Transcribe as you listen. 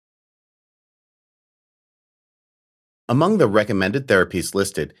Among the recommended therapies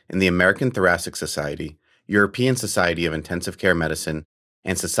listed in the American Thoracic Society, European Society of Intensive Care Medicine,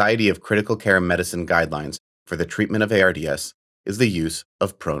 and Society of Critical Care Medicine guidelines for the treatment of ARDS is the use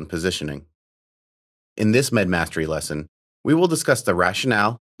of prone positioning. In this MedMastery lesson, we will discuss the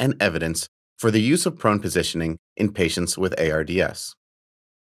rationale and evidence for the use of prone positioning in patients with ARDS.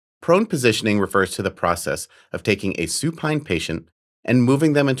 Prone positioning refers to the process of taking a supine patient and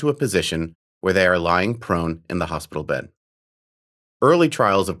moving them into a position where they are lying prone in the hospital bed. Early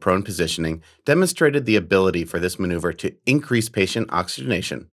trials of prone positioning demonstrated the ability for this maneuver to increase patient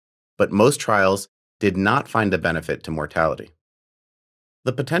oxygenation, but most trials did not find a benefit to mortality.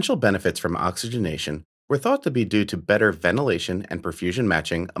 The potential benefits from oxygenation were thought to be due to better ventilation and perfusion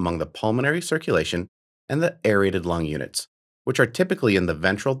matching among the pulmonary circulation and the aerated lung units, which are typically in the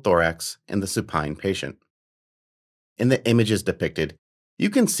ventral thorax in the supine patient. In the images depicted, you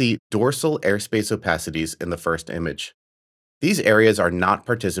can see dorsal airspace opacities in the first image. These areas are not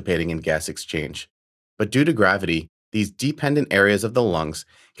participating in gas exchange, but due to gravity, these dependent areas of the lungs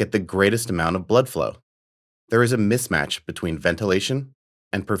get the greatest amount of blood flow. There is a mismatch between ventilation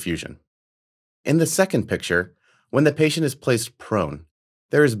and perfusion. In the second picture, when the patient is placed prone,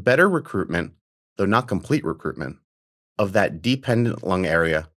 there is better recruitment, though not complete recruitment, of that dependent lung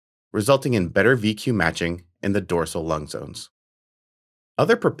area, resulting in better VQ matching in the dorsal lung zones.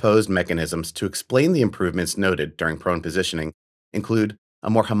 Other proposed mechanisms to explain the improvements noted during prone positioning include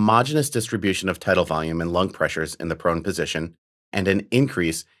a more homogeneous distribution of tidal volume and lung pressures in the prone position and an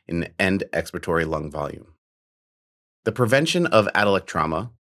increase in end expiratory lung volume. The prevention of atalic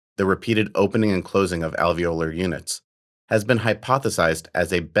trauma, the repeated opening and closing of alveolar units, has been hypothesized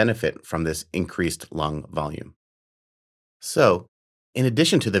as a benefit from this increased lung volume. So, in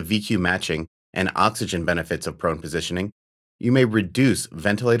addition to the VQ matching and oxygen benefits of prone positioning, you may reduce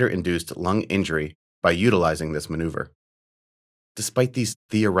ventilator-induced lung injury by utilizing this maneuver. Despite these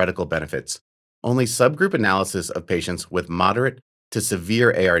theoretical benefits, only subgroup analysis of patients with moderate to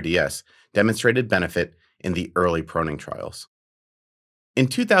severe ARDS demonstrated benefit in the early proning trials. In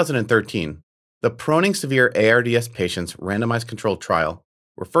 2013, the Proning Severe ARDS Patients Randomized Controlled Trial,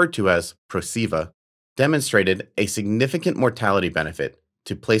 referred to as PROSEVA, demonstrated a significant mortality benefit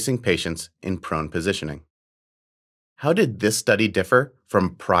to placing patients in prone positioning. How did this study differ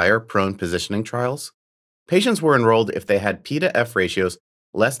from prior prone positioning trials? Patients were enrolled if they had P to F ratios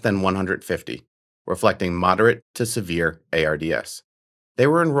less than 150, reflecting moderate to severe ARDS. They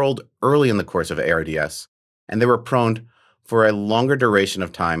were enrolled early in the course of ARDS, and they were proned for a longer duration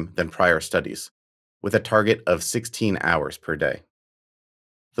of time than prior studies, with a target of 16 hours per day.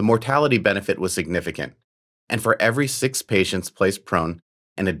 The mortality benefit was significant, and for every 6 patients placed prone,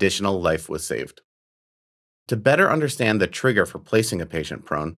 an additional life was saved. To better understand the trigger for placing a patient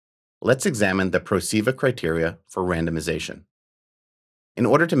prone, let's examine the PROSEVA criteria for randomization. In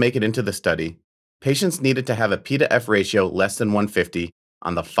order to make it into the study, patients needed to have a P to F ratio less than 150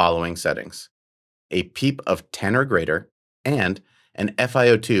 on the following settings: a PEEP of 10 or greater, and an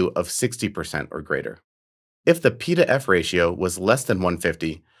FiO2 of 60% or greater. If the P to F ratio was less than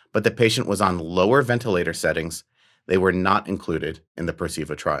 150, but the patient was on lower ventilator settings, they were not included in the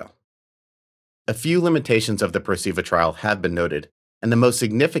PROSEVA trial. A few limitations of the PROSEVA trial have been noted, and the most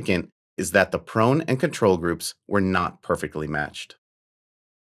significant is that the prone and control groups were not perfectly matched.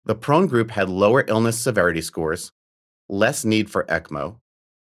 The prone group had lower illness severity scores, less need for ECMO,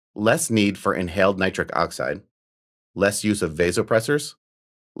 less need for inhaled nitric oxide, less use of vasopressors,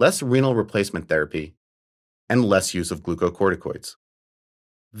 less renal replacement therapy, and less use of glucocorticoids.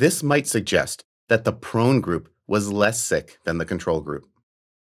 This might suggest that the prone group was less sick than the control group.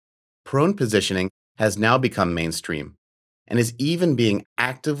 Prone positioning has now become mainstream and is even being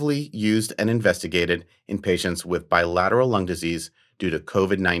actively used and investigated in patients with bilateral lung disease due to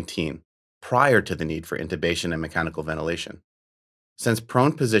COVID-19 prior to the need for intubation and mechanical ventilation. Since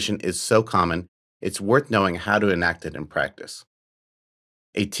prone position is so common, it's worth knowing how to enact it in practice.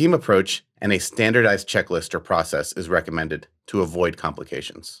 A team approach and a standardized checklist or process is recommended to avoid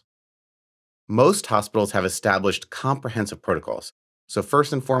complications. Most hospitals have established comprehensive protocols, so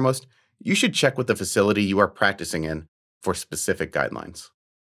first and foremost, you should check with the facility you are practicing in for specific guidelines.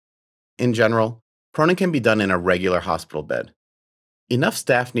 In general, proning can be done in a regular hospital bed. Enough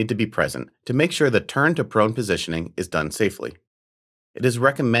staff need to be present to make sure the turn to prone positioning is done safely. It is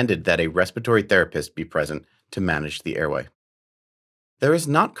recommended that a respiratory therapist be present to manage the airway. There is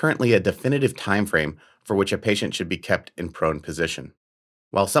not currently a definitive time frame for which a patient should be kept in prone position.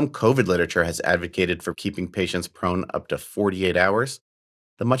 While some COVID literature has advocated for keeping patients prone up to 48 hours,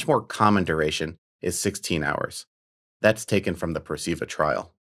 the much more common duration is 16 hours. That's taken from the PROSEVA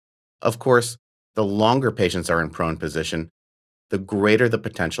trial. Of course, The longer patients are in prone position, the greater the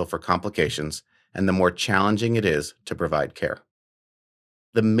potential for complications and the more challenging it is to provide care.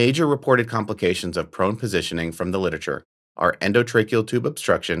 The major reported complications of prone positioning from the literature are endotracheal tube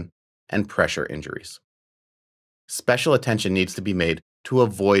obstruction and pressure injuries. Special attention needs to be made to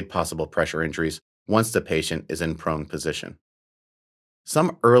avoid possible pressure injuries once the patient is in prone position.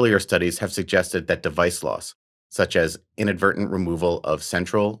 Some earlier studies have suggested that device loss, such as inadvertent removal of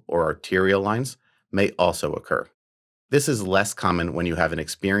central or arterial lines, may also occur. This is less common when you have an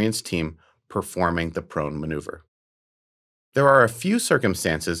experienced team performing the prone maneuver. There are a few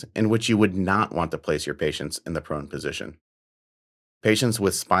circumstances in which you would not want to place your patients in the prone position. Patients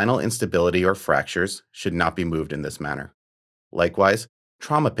with spinal instability or fractures should not be moved in this manner. Likewise,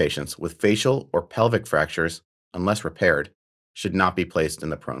 trauma patients with facial or pelvic fractures, unless repaired, should not be placed in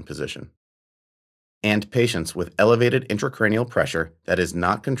the prone position. And patients with elevated intracranial pressure that is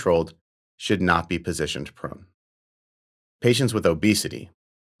not controlled should not be positioned prone. Patients with obesity,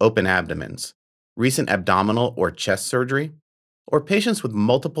 open abdomens, recent abdominal or chest surgery, or patients with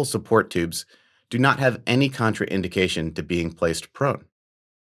multiple support tubes do not have any contraindication to being placed prone.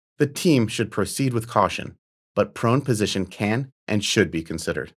 The team should proceed with caution, but prone position can and should be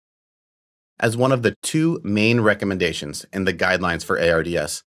considered. As one of the two main recommendations in the guidelines for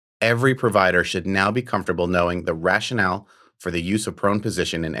ARDS, every provider should now be comfortable knowing the rationale for the use of prone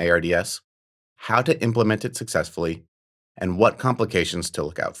position in ARDS, how to implement it successfully, and what complications to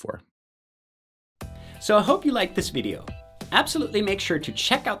look out for. So I hope you liked this video. Absolutely make sure to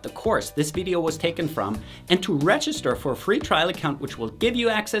check out the course this video was taken from and to register for a free trial account which will give you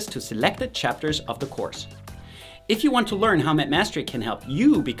access to selected chapters of the course. If you want to learn how MedMastery can help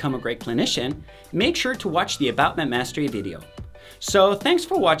you become a great clinician, make sure to watch the About MedMastery video. So thanks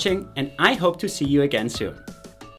for watching, and I hope to see you again soon.